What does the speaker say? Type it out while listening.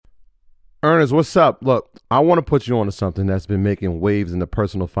Ernest, what's up? Look, I want to put you on to something that's been making waves in the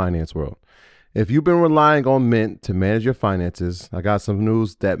personal finance world. If you've been relying on Mint to manage your finances, I got some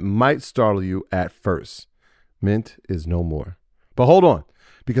news that might startle you at first. Mint is no more. But hold on,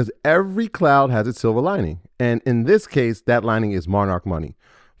 because every cloud has its silver lining. And in this case, that lining is Monarch Money.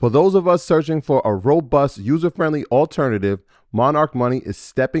 For those of us searching for a robust, user-friendly alternative, Monarch Money is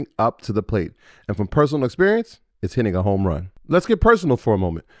stepping up to the plate. And from personal experience, it's hitting a home run. Let's get personal for a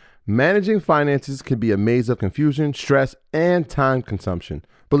moment. Managing finances can be a maze of confusion, stress, and time consumption.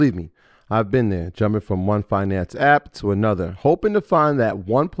 Believe me, I've been there, jumping from one finance app to another, hoping to find that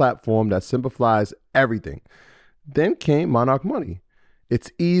one platform that simplifies everything. Then came Monarch Money.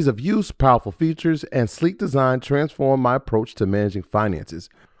 Its ease of use, powerful features, and sleek design transformed my approach to managing finances.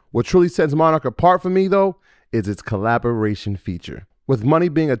 What truly sets Monarch apart for me, though, is its collaboration feature. With money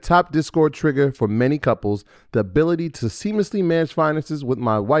being a top Discord trigger for many couples, the ability to seamlessly manage finances with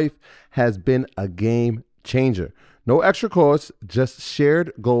my wife has been a game changer. No extra costs, just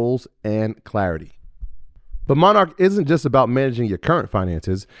shared goals and clarity. But Monarch isn't just about managing your current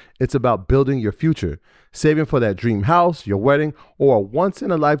finances, it's about building your future. Saving for that dream house, your wedding, or a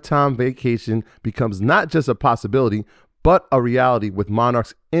once-in-a-lifetime vacation becomes not just a possibility, but a reality with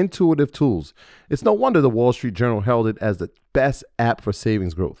Monarch's intuitive tools. It's no wonder the Wall Street Journal held it as the best app for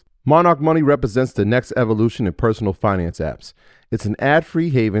savings growth. Monarch Money represents the next evolution in personal finance apps. It's an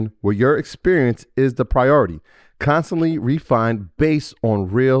ad-free haven where your experience is the priority, constantly refined based on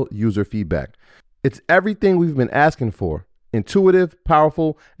real user feedback. It's everything we've been asking for: intuitive,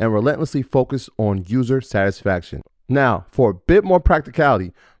 powerful, and relentlessly focused on user satisfaction. Now, for a bit more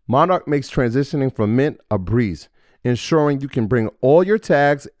practicality, Monarch makes transitioning from Mint a breeze, ensuring you can bring all your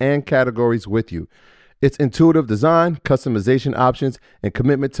tags and categories with you. Its intuitive design, customization options, and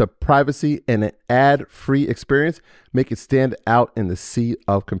commitment to privacy and an ad-free experience make it stand out in the sea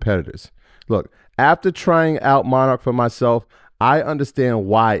of competitors. Look, after trying out Monarch for myself, I understand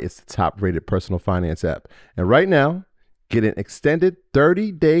why it's the top-rated personal finance app. And right now, get an extended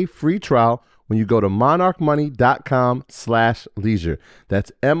 30-day free trial when you go to monarchmoney.com/leisure.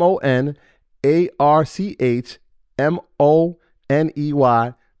 That's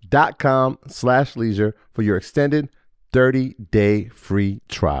MonarchMoney.com/leisure for your extended 30-day free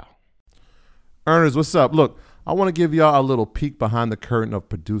trial. Earners, what's up? Look, I want to give y'all a little peek behind the curtain of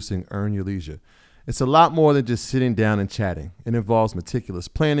producing Earn Your Leisure. It's a lot more than just sitting down and chatting. It involves meticulous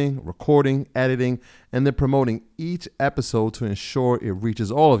planning, recording, editing, and then promoting each episode to ensure it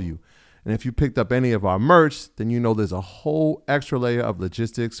reaches all of you. And if you picked up any of our merch, then you know there's a whole extra layer of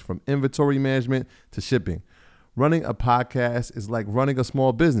logistics, from inventory management to shipping. Running a podcast is like running a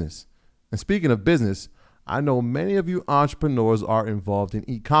small business. And speaking of business, I know many of you entrepreneurs are involved in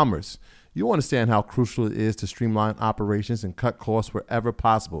e-commerce. You understand how crucial it is to streamline operations and cut costs wherever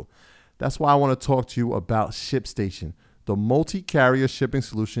possible. That's why I want to talk to you about ShipStation, the multi-carrier shipping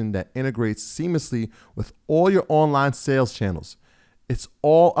solution that integrates seamlessly with all your online sales channels. It's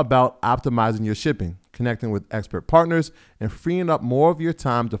all about optimizing your shipping, connecting with expert partners, and freeing up more of your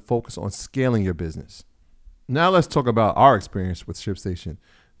time to focus on scaling your business. Now let's talk about our experience with ShipStation.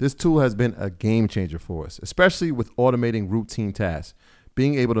 This tool has been a game changer for us, especially with automating routine tasks.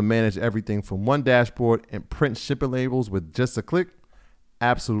 Being able to manage everything from one dashboard and print shipping labels with just a click,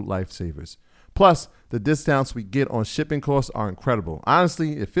 absolute lifesavers. Plus, the discounts we get on shipping costs are incredible.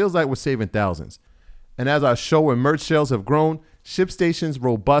 Honestly, it feels like we're saving thousands. And as our show and merch sales have grown, ShipStation's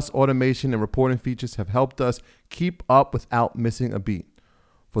robust automation and reporting features have helped us keep up without missing a beat.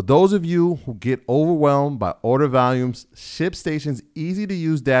 For those of you who get overwhelmed by order volumes, ShipStation's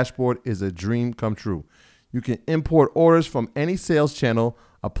easy-to-use dashboard is a dream come true. You can import orders from any sales channel,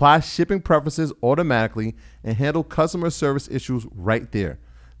 apply shipping preferences automatically, and handle customer service issues right there.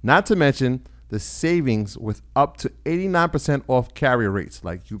 Not to mention the savings with up to 89% off carrier rates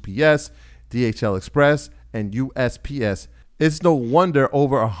like UPS, DHL Express, and USPS. It's no wonder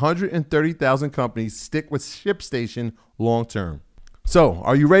over 130,000 companies stick with ShipStation long term. So,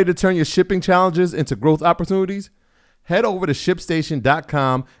 are you ready to turn your shipping challenges into growth opportunities? Head over to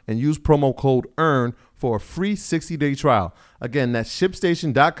ShipStation.com and use promo code EARN for a free 60-day trial. Again, that's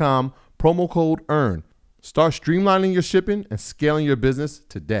ShipStation.com, promo code EARN. Start streamlining your shipping and scaling your business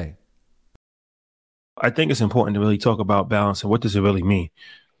today. I think it's important to really talk about balance and what does it really mean.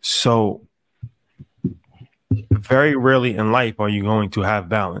 So very rarely in life are you going to have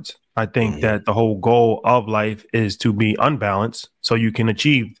balance. I think that the whole goal of life is to be unbalanced so you can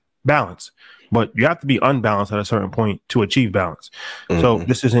achieve balance. But you have to be unbalanced at a certain point to achieve balance. So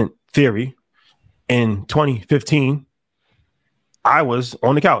this isn't theory. In 2015, I was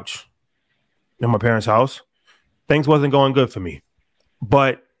on the couch in my parents' house. Things wasn't going good for me.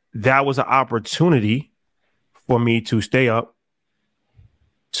 But that was an opportunity for me to stay up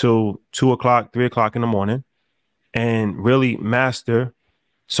till 2 o'clock, 3 o'clock in the morning and really master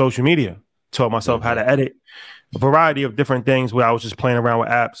social media. Taught myself how to edit, a variety of different things where I was just playing around with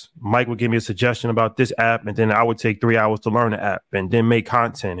apps. Mike would give me a suggestion about this app, and then I would take 3 hours to learn the app and then make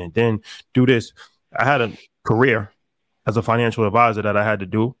content and then do this. I had a career as a financial advisor that I had to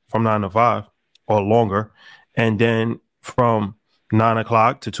do from 9 to 5 or longer. And then from 9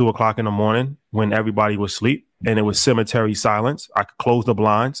 o'clock to 2 o'clock in the morning when everybody was asleep and it was cemetery silence, I could close the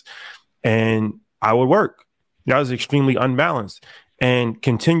blinds and I would work. That was extremely unbalanced and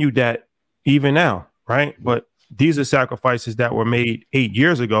continued that even now, right? But these are sacrifices that were made 8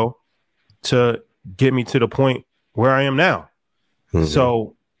 years ago to get me to the point where I am now. Mm-hmm.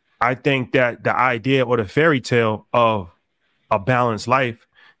 So I think that the idea or the fairy tale of a balanced life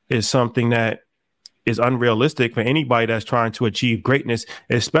is something that is unrealistic for anybody that's trying to achieve greatness,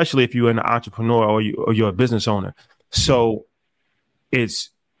 especially if you're an entrepreneur or you're a business owner. So it's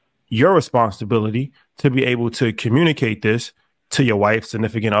your responsibility to be able to communicate this to your wife,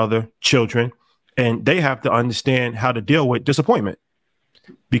 significant other, children, and they have to understand how to deal with disappointment,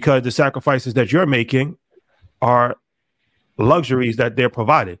 because the sacrifices that you're making are luxuries that they're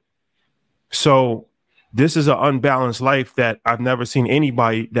provided. So this is an unbalanced life that I've never seen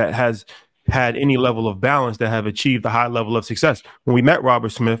anybody that has had any level of balance that have achieved a high level of success. When we met Robert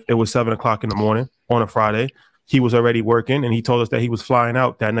Smith, it was 7 o'clock in the morning on a Friday. He was already working, and he told us that he was flying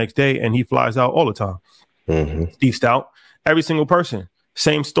out that next day, and he flies out all the time. Mm-hmm. Steve Stout, every single person,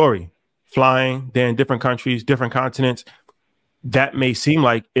 same story, flying. They're in different countries, different continents. That may seem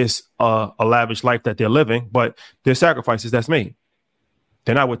like it's a lavish life that they're living, but there's sacrifices that's made.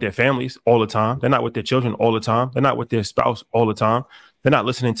 They're not with their families all the time. They're not with their children all the time. They're not with their spouse all the time. They're not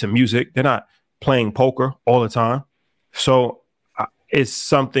listening to music. They're not playing poker all the time. So it's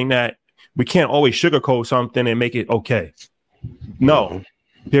something that we can't always sugarcoat something and make it okay. No,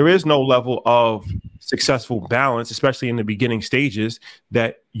 there is no level of successful balance, especially in the beginning stages,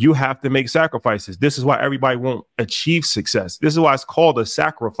 that you have to make sacrifices. This is why everybody won't achieve success. This is why it's called a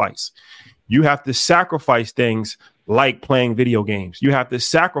sacrifice. You have to sacrifice things like playing video games. You have to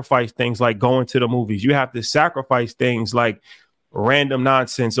sacrifice things like going to the movies. You have to sacrifice things like random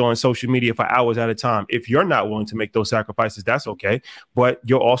nonsense on social media for hours at a time. If you're not willing to make those sacrifices, that's okay. But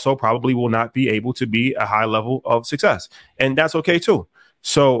you also probably will not be able to be a high level of success. And that's okay too.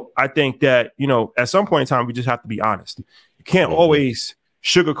 So I think that, you know, at some point in time, we just have to be honest. You can't always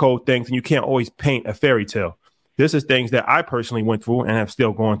sugarcoat things, and you can't always paint a fairy tale. This is things that I personally went through and have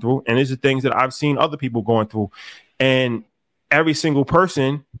still going through. And these are things that I've seen other people going through. And every single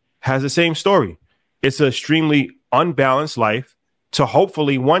person has the same story. It's an extremely unbalanced life to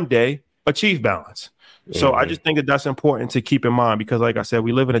hopefully one day achieve balance. So I just think that that's important to keep in mind, because like I said,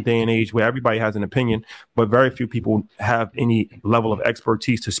 we live in a day and age where everybody has an opinion, but very few people have any level of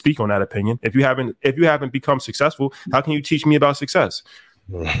expertise to speak on that opinion. If you haven't become successful, how can you teach me about success?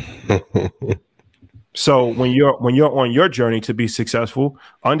 So when you're on your journey to be successful,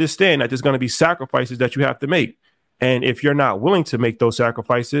 understand that there's going to be sacrifices that you have to make. And if you're not willing to make those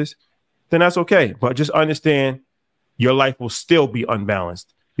sacrifices, then that's okay. But just understand your life will still be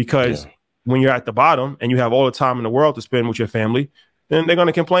unbalanced, because when you're at the bottom and you have all the time in the world to spend with your family, then they're going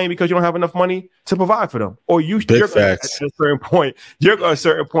to complain because you don't have enough money to provide for them. Or you're going to, at a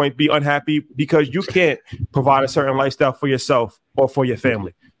certain point, be unhappy because you can't provide a certain lifestyle for yourself or for your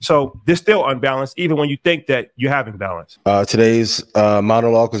family. So they're still unbalanced, even when you think that you're having balance. Today's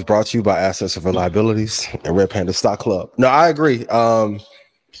monologue was brought to you by Assets and Liabilities and Red Panda Stock Club. No, I agree.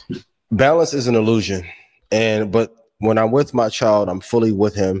 Balance is an illusion. But when I'm with my child, I'm fully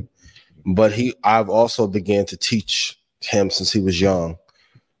with him. But I've also began to teach him since he was young.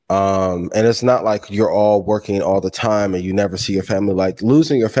 And it's not like you're all working all the time and you never see your family. Like,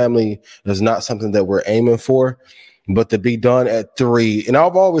 losing your family is not something that we're aiming for, but to be done at 3. And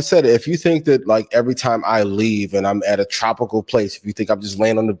I've always said it, if you think that like every time I leave and I'm at a tropical place, if you think I'm just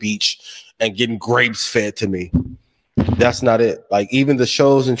laying on the beach and getting grapes fed to me, that's not it. Like, even the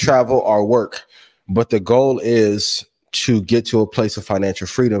shows and travel are work, but the goal is to get to a place of financial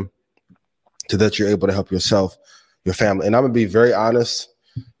freedom so that you're able to help yourself, your family. And I'm gonna be very honest.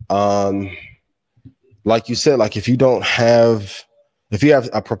 Like you said, like if you have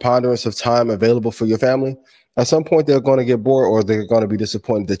a preponderance of time available for your family, at some point they're going to get bored, or they're going to be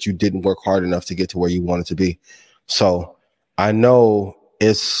disappointed that you didn't work hard enough to get to where you wanted to be. So I know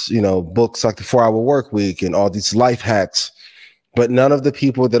it's, books like the 4-Hour Work Week and all these life hacks, but none of the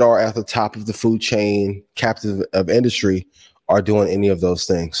people that are at the top of the food chain, captive of industry, are doing any of those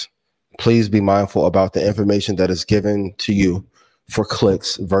things. Please be mindful about the information that is given to you for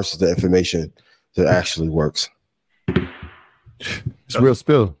clicks versus the information that actually works. It's real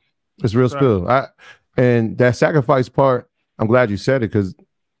spill. It's real spill. And that sacrifice part, I'm glad you said it, because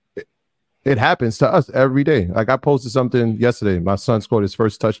it happens to us every day. Like, I posted something yesterday. My son scored his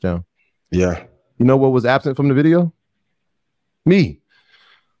first touchdown. Yeah. You know what was absent from the video? Me.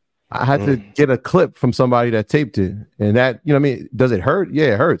 I had to get a clip from somebody that taped it. And that, you know what I mean? Does it hurt?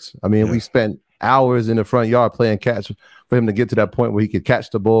 Yeah, it hurts. I mean, we spent hours in the front yard playing catch for him to get to that point where he could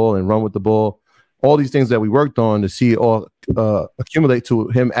catch the ball and run with the ball. All these things that we worked on to see it all accumulate to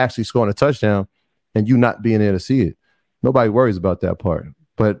him actually scoring a touchdown and you not being there to see it. Nobody worries about that part.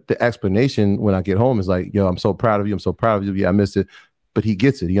 But the explanation when I get home is like, yo, I'm so proud of you. I'm so proud of you. Yeah, I missed it. But he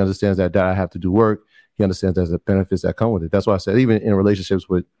gets it. He understands that I have to do work. He understands there's the benefits that come with it. That's why I said, even in relationships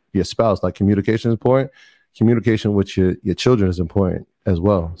with your spouse, like, communication is important. Communication with your children is important as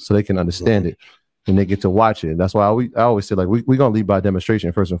well, so they can understand it and they get to watch it. That's why I always say, like, we're going to lead by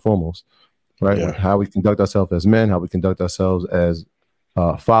demonstration first and foremost, right? Yeah. How we conduct ourselves as men, how we conduct ourselves as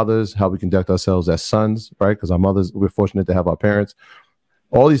fathers, how we conduct ourselves as sons, right? Because our mothers, we're fortunate to have our parents.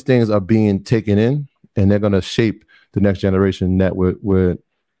 All these things are being taken in, and they're going to shape the next generation that we're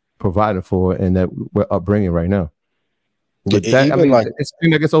providing for and that we're upbringing right now. But that, I mean, like, it's something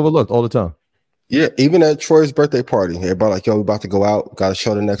that gets overlooked all the time. Yeah, even at Troy's birthday party, everybody like, yo, we're about to go out, got a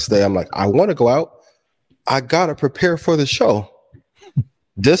show the next day. I'm like, I want to go out. I got to prepare for the show.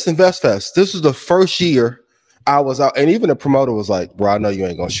 This InvestFest, this was the first year I was out. And even the promoter was like, bro, I know you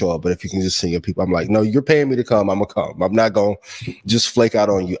ain't going to show up, but if you can just send your people. I'm like, no, you're paying me to come. I'm going to come. I'm not going to just flake out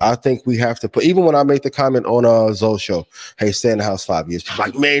on you. I think we have to put, even when I make the comment on Zoe's show, hey, stay in the house 5 years. People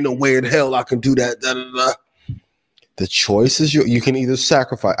like, man, no way in hell I can do that. Da, da, da. The choice is you can either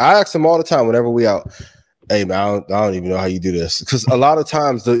sacrifice. I ask them all the time whenever we out, hey, man, I don't even know how you do this. Because a lot of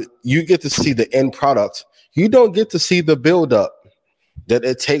times you get to see the end product. You don't get to see the buildup that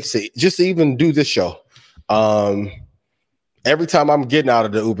it takes to just even do this show. Every time I'm getting out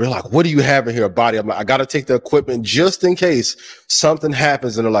of the Uber, they're like, what do you have in here, a body? I'm like, I got to take the equipment just in case something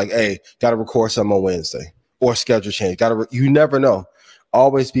happens. And they're like, hey, got to record something on Wednesday or schedule change. You never know.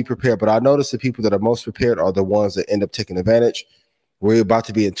 Always be prepared. But I notice the people that are most prepared are the ones that end up taking advantage. We're about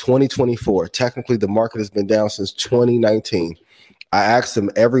to be in 2024. Technically, the market has been down since 2019. I ask them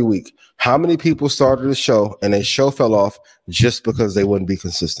every week, how many people started the show and their show fell off just because they wouldn't be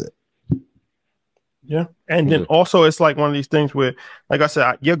consistent? Yeah. And then also it's like one of these things where, like I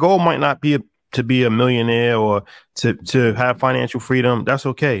said, your goal might not be to be a millionaire or to have financial freedom. That's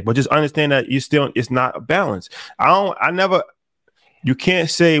okay. But just understand that it's not a balance. You can't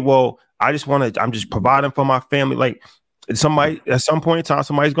say, well, I'm just providing for my family. Like, somebody at some point in time,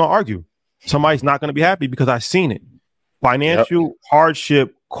 somebody's going to argue. Somebody's not going to be happy because I've seen it. Financial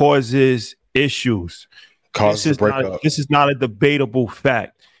hardship causes issues. This is not a debatable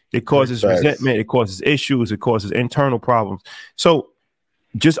fact. It causes resentment. It causes issues. It causes internal problems. So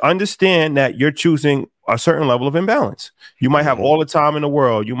just understand that you're choosing a certain level of imbalance. You might have all the time in the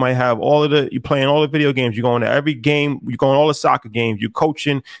world. You might have you're playing all the video games. You're going to every game. You're going to all the soccer games. You're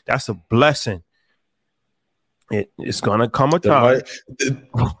coaching. That's a blessing. It's going to come a time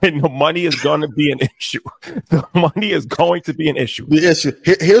when the money is going to be an issue. The money is going to be an issue. The issue.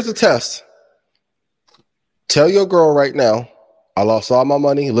 Here's the test. Tell your girl right now, I lost all my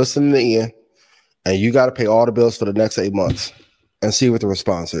money. Listen to Ian, and you got to pay all the bills for the next 8 months, and see what the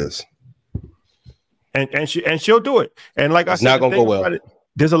response is. And she'll do it. And like I said, not gonna go well.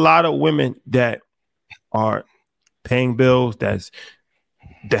 There's a lot of women that are paying bills. That's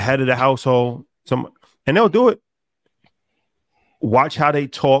the head of the household. And they'll do it. Watch how they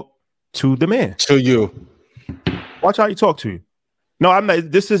talk to the man. To you. Watch how you talk to you. No, I'm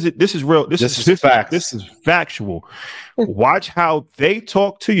not. This is real. This is fact. This is factual. Watch how they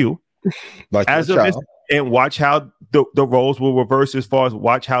talk to you like as a child. And watch how the roles will reverse as far as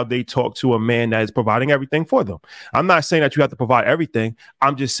watch how they talk to a man that is providing everything for them. I'm not saying that you have to provide everything.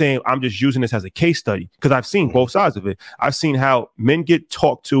 I'm just saying I'm just using this as a case study because I've seen both sides of it. I've seen how men get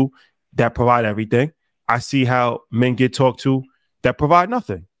talked to that provide everything. I see how men get talked to that provide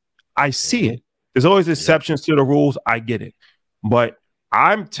nothing. I see it. There's always exceptions to the rules. I get it. But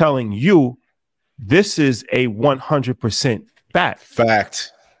I'm telling you, this is a 100%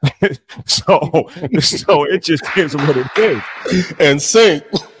 fact. So it just is what it is. And sync.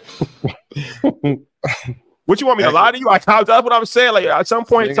 What you want me to lie to you? That's what I'm saying. Like at some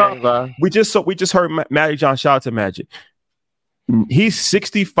point in time, we just heard Magic John. Shout out to Magic. He's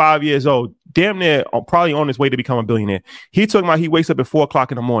 65 years old, damn near probably on his way to become a billionaire. He talking about he wakes up at 4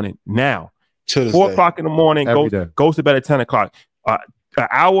 o'clock in the morning. Now, 4 o'clock in the morning, goes to bed at 10 o'clock. An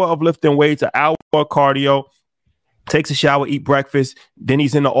hour of lifting weights, an hour of cardio. takes a shower, eat breakfast, then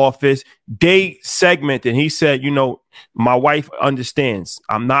he's in the office. They segment, and he said, my wife understands.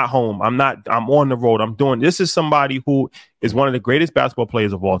 I'm not home. I'm on the road. I'm doing this. Is somebody who is one of the greatest basketball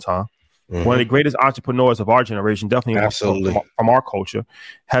players of all time. One of the greatest entrepreneurs of our generation, definitely from our culture,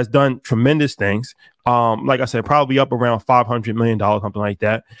 has done tremendous things. Like I said, probably up around $500 million, something like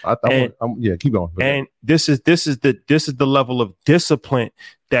that. Keep going. And this is the level of discipline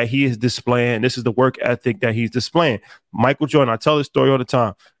that he is displaying. This is the work ethic that he's displaying. Michael Jordan, I tell this story all the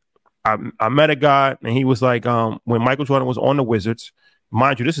time. I met a guy, and he was like, when Michael Jordan was on the Wizards,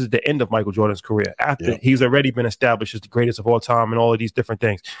 mind you, this is the end of Michael Jordan's career. After he's already been established as the greatest of all time and all of these different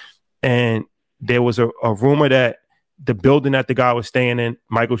things. And there was a rumor that the building that the guy was staying in,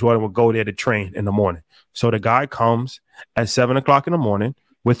 Michael Jordan would go there to train in the morning. So the guy comes at 7 o'clock in the morning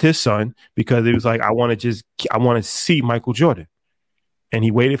with his son because he was like, I want to see Michael Jordan. And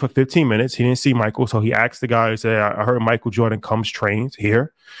he waited for 15 minutes. He didn't see Michael. So he asked the guy, he said, I heard Michael Jordan trains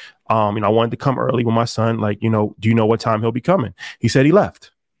here. I wanted to come early with my son. Like, do you know what time he'll be coming? He said he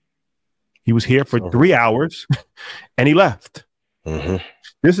left. He was here for 3 hours and he left. Mm-hmm.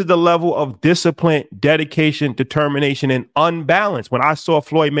 This is the level of discipline, dedication, determination, and unbalance. When I saw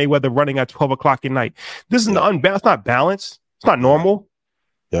Floyd Mayweather running at 12 o'clock at night, this is the unbalance. It's not balanced. It's not normal.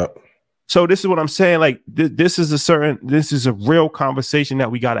 Yep. So this is what I'm saying. Like this is a real conversation that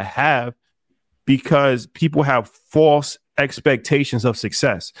we got to have, because people have false expectations of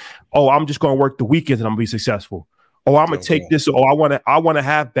success. Oh, I'm just going to work the weekends and I'm going to be successful. Oh, I'm going to take this. Oh, I want to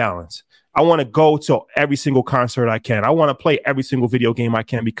have balance. I want to go to every single concert I can. I want to play every single video game I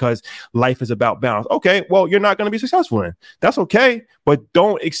can because life is about balance. Okay, well, you're not going to be successful in. That's okay, but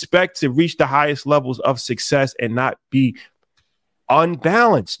don't expect to reach the highest levels of success and not be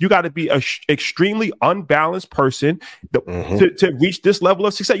unbalanced. You got to be an extremely unbalanced person to reach this level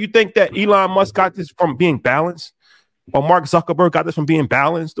of success. You think that Elon Musk got this from being balanced? Or Mark Zuckerberg got this from being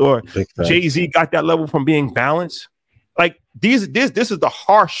balanced? Or Jay-Z got that level from being balanced? Like this is the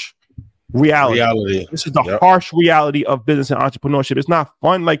harsh reality. This is the harsh reality of business and entrepreneurship. It's not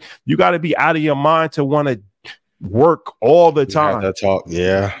fun. Like, you got to be out of your mind to want to work all the time.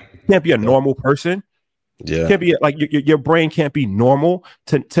 You can't be a normal person. Yeah, can't be like your brain can't be normal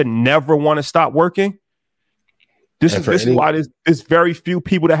to never want to stop working. This is why there's very few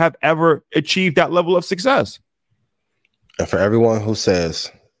people that have ever achieved that level of success. And for everyone who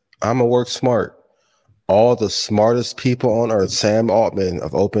says, I'm gonna work smart, all the smartest people on earth, Sam Altman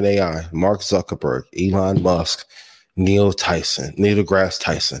of OpenAI, Mark Zuckerberg, Elon Musk, Neil deGrasse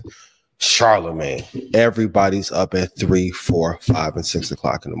Tyson, Charlemagne, everybody's up at 3, 4, 5, and 6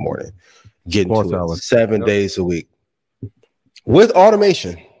 o'clock in the morning, getting to it 7 days a week. With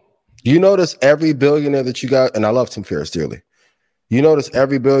automation, you notice every billionaire that you got, and I love Tim Ferriss dearly. You notice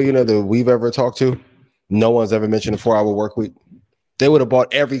every billionaire that we've ever talked to, no one's ever mentioned a 4-hour work week. They would have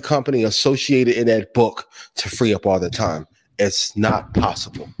bought every company associated in that book to free up all the time. It's not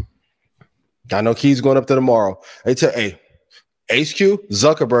possible. I know Key's going up there tomorrow. They tell, hey, HQ,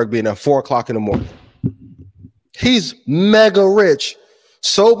 Zuckerberg being at 4 o'clock in the morning. He's mega rich.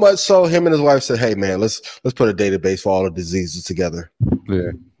 So much so him and his wife said, hey man, let's put a database for all the diseases together.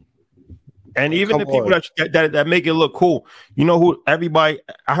 Yeah. And even the people that make it look cool, you know who everybody,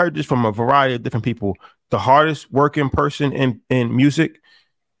 I heard this from a variety of different people. The hardest working person in music,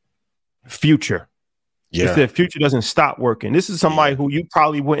 Future. Yeah. They said Future doesn't stop working. This is somebody who you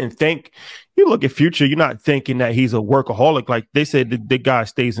probably wouldn't think. You look at Future, you're not thinking that he's a workaholic. Like they said, the guy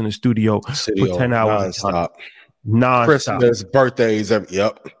stays in the studio for 10 hours. Non-stop. Christmas, birthdays,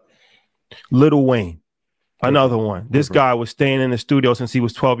 yep. Lil Wayne, another one. This guy was staying in the studio since he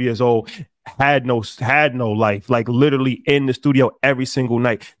was 12 years old. Had no life, like literally in the studio every single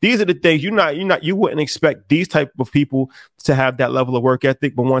night. These are the things you wouldn't expect these type of people to have that level of work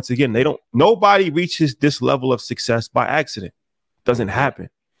ethic. But once again, nobody reaches this level of success by accident. Doesn't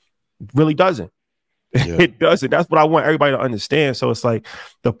happen. It really doesn't. Yeah. It doesn't. That's what I want everybody to understand. So it's like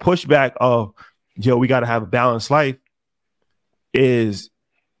the pushback of, we got to have a balanced life is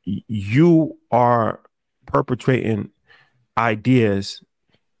you are perpetrating ideas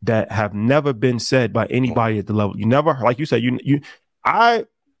that have never been said by anybody at the level. You never, like you said, I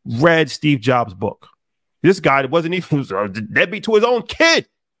read Steve Jobs' book. This guy wasn't even deadbeat to his own kid.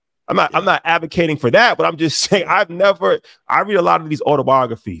 I'm not advocating for that, but I'm just saying I read a lot of these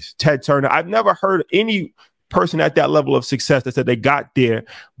autobiographies. Ted Turner. I've never heard any person at that level of success that said they got there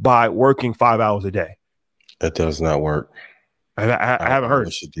by working 5 hours a day. It does not work. I haven't heard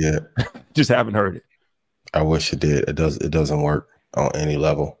it. It did. Just haven't heard it. I wish it did. It doesn't work on any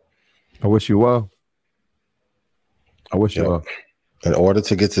level. I wish you well. I wish you well. In order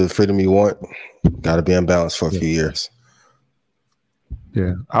to get to the freedom you want, got to be unbalanced for a few years.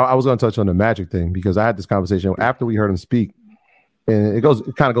 Yeah, I was going to touch on the Magic thing because I had this conversation after we heard him speak, and it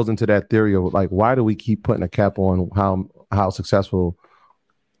kind of goes into that theory of like, why do we keep putting a cap on how successful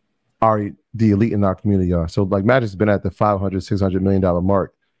the elite in our community are? So like Magic's been at the $500-600 million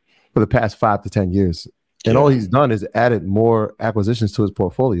mark for the past 5 to 10 years. And all he's done is added more acquisitions to his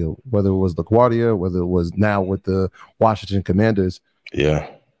portfolio, whether it was LaGuardia, whether it was now with the Washington Commanders. Yeah.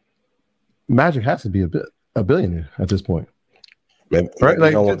 Magic has to be a billionaire at this point. Maybe, right?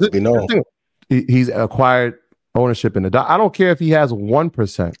 Like, don't want to be known. He's acquired ownership in the I don't care if he has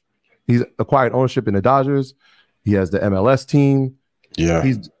 1%. He's acquired ownership in the Dodgers. He has the MLS team. Yeah.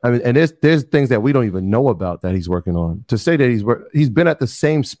 And there's things that we don't even know about that he's working on. To say that he's been at the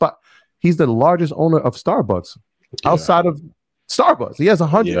same spot. He's the largest owner of Starbucks outside of Starbucks. He has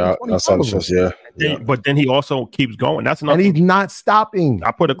 120. But then he also keeps going. That's another. And he's not stopping.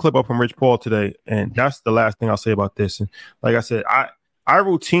 I put a clip up from Rich Paul today, and that's the last thing I'll say about this. And like I said, I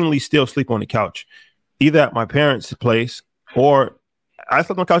routinely still sleep on the couch, either at my parents' place or I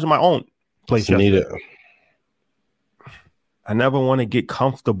slept on the couch in my own place. You need it. I never want to get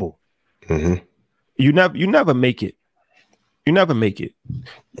comfortable. Mm-hmm. You never make it. You never make it.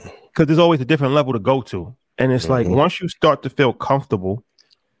 Because there's always a different level to go to. And it's like once you start to feel comfortable,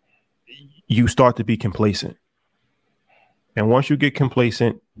 you start to be complacent. And once you get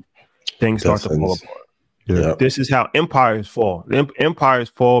complacent, things start to fall apart. Yeah. This is how empires fall. Empires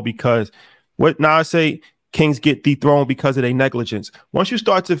fall because I say kings get dethroned because of their negligence. Once you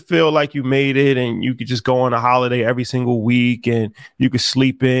start to feel like you made it and you could just go on a holiday every single week and you could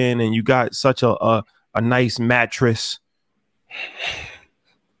sleep in and you got such a nice mattress.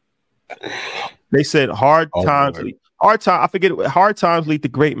 They said hard times lead to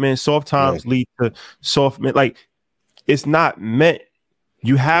great men, soft times lead to soft men. Like, it's not meant.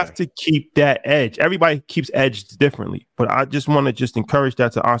 You have to keep that edge. Everybody keeps edge differently, but I just want to encourage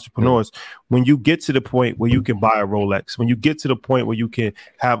that to entrepreneurs. When you get to the point where you can buy a Rolex, when you get to the point where you can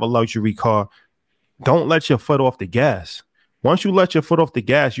have a luxury car, don't let your foot off the gas. Once you let your foot off the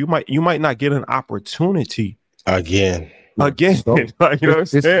gas, you might not get an opportunity again. So, you know what I'm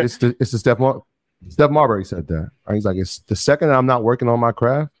saying? It's the Steph Marbury said that. Right? He's like, it's the second that I'm not working on my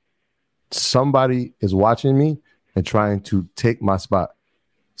craft, somebody is watching me and trying to take my spot.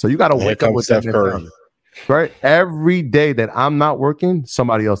 So you got to wake up with Steph Curry, right? Every day that I'm not working,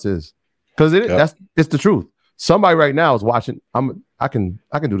 somebody else is, because it's the truth. Somebody right now is watching. I can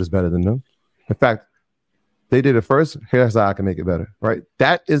do this better than them. In fact, they did it first. Here's how I can make it better. Right?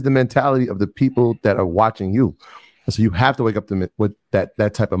 That is the mentality of the people that are watching you. So you have to wake up with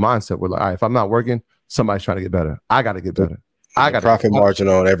that type of mindset. We're like, all right, if I'm not working, somebody's trying to get better. I got to get better. I got profit margin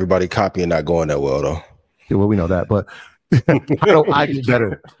on everybody copying not going that well though. Yeah, well, we know that, but how do I get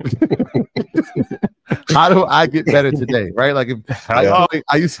better? How do I get better today? Right? Like hello.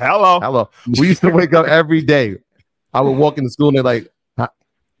 We used to wake up every day. I would walk into school and they're like,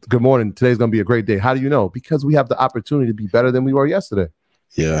 good morning. Today's gonna be a great day. How do you know? Because we have the opportunity to be better than we were yesterday.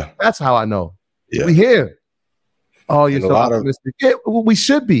 Yeah. That's how I know. Yeah. We here. Oh, you're so optimistic. Yeah, we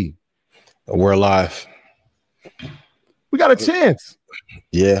should be. We're alive. We got a chance.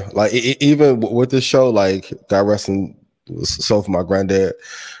 Yeah, like even with this show, like God rest in soul for my granddad.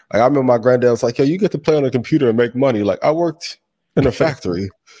 Like I remember my granddad was like, "Yo, you get to play on a computer and make money." Like I worked in a factory.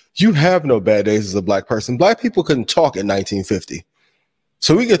 You have no bad days as a black person. Black people couldn't talk in 1950,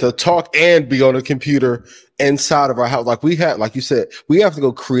 so we get to talk and be on a computer inside of our house. Like we had, like you said, we have to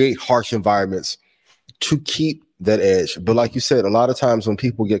go create harsh environments to keep that edge. But like you said, a lot of times when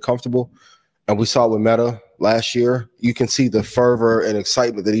people get comfortable, and we saw it with Meta last year, you can see the fervor and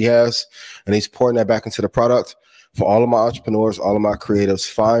excitement that he has, and he's pouring that back into the product. For all of my entrepreneurs, all of my creatives,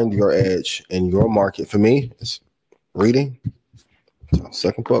 find your edge in your market. For me, it's reading.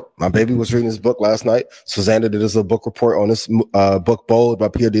 Second book. My baby was reading his book last night. Susanna did his book report on this book, Bold by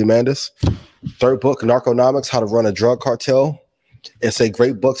Pierre Diamandis. Third book, Narconomics, How to Run a Drug Cartel. It's a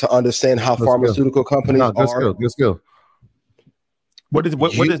great book to understand how pharmaceutical companies are. Good skill. What is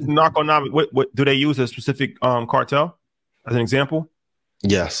Narconomics? What do they use a specific cartel as an example?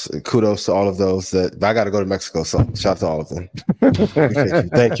 Yes, kudos to all of those that I got to go to Mexico, so shout out to all of them.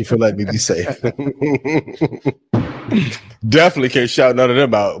 Thank you for letting me be safe. Definitely can't shout none of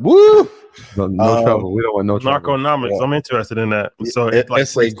them out. Woo! No trouble. We don't want no trouble. Narconomics. Yeah. I'm interested in that. So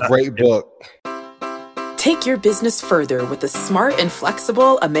it's a great book. Take your business further with the smart and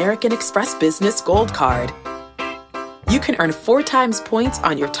flexible American Express Business Gold Card. You can earn 4 times points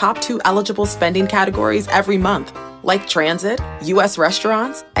on your top 2 eligible spending categories every month, like transit, U.S.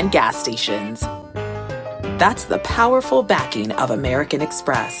 restaurants, and gas stations. That's the powerful backing of American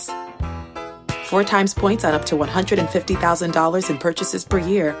Express. 4 times points on up to $150,000 in purchases per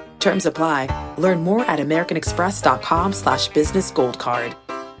year. Terms apply. Learn more at americanexpress.com/businessgoldcard.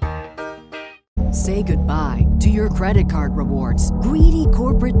 Say goodbye to your credit card rewards. Greedy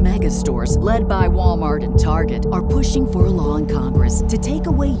corporate mega stores, led by Walmart and Target, are pushing for a law in Congress to take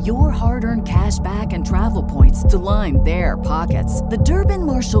away your hard-earned cash back and travel points to line their pockets. The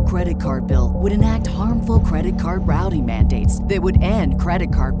Durbin-Marshall credit card bill would enact harmful credit card routing mandates that would end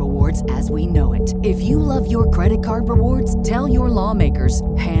credit card rewards as we know it. If you love your credit card rewards, tell your lawmakers,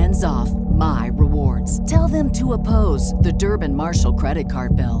 hands off my rewards. Tell them to oppose the Durbin-Marshall credit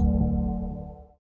card bill.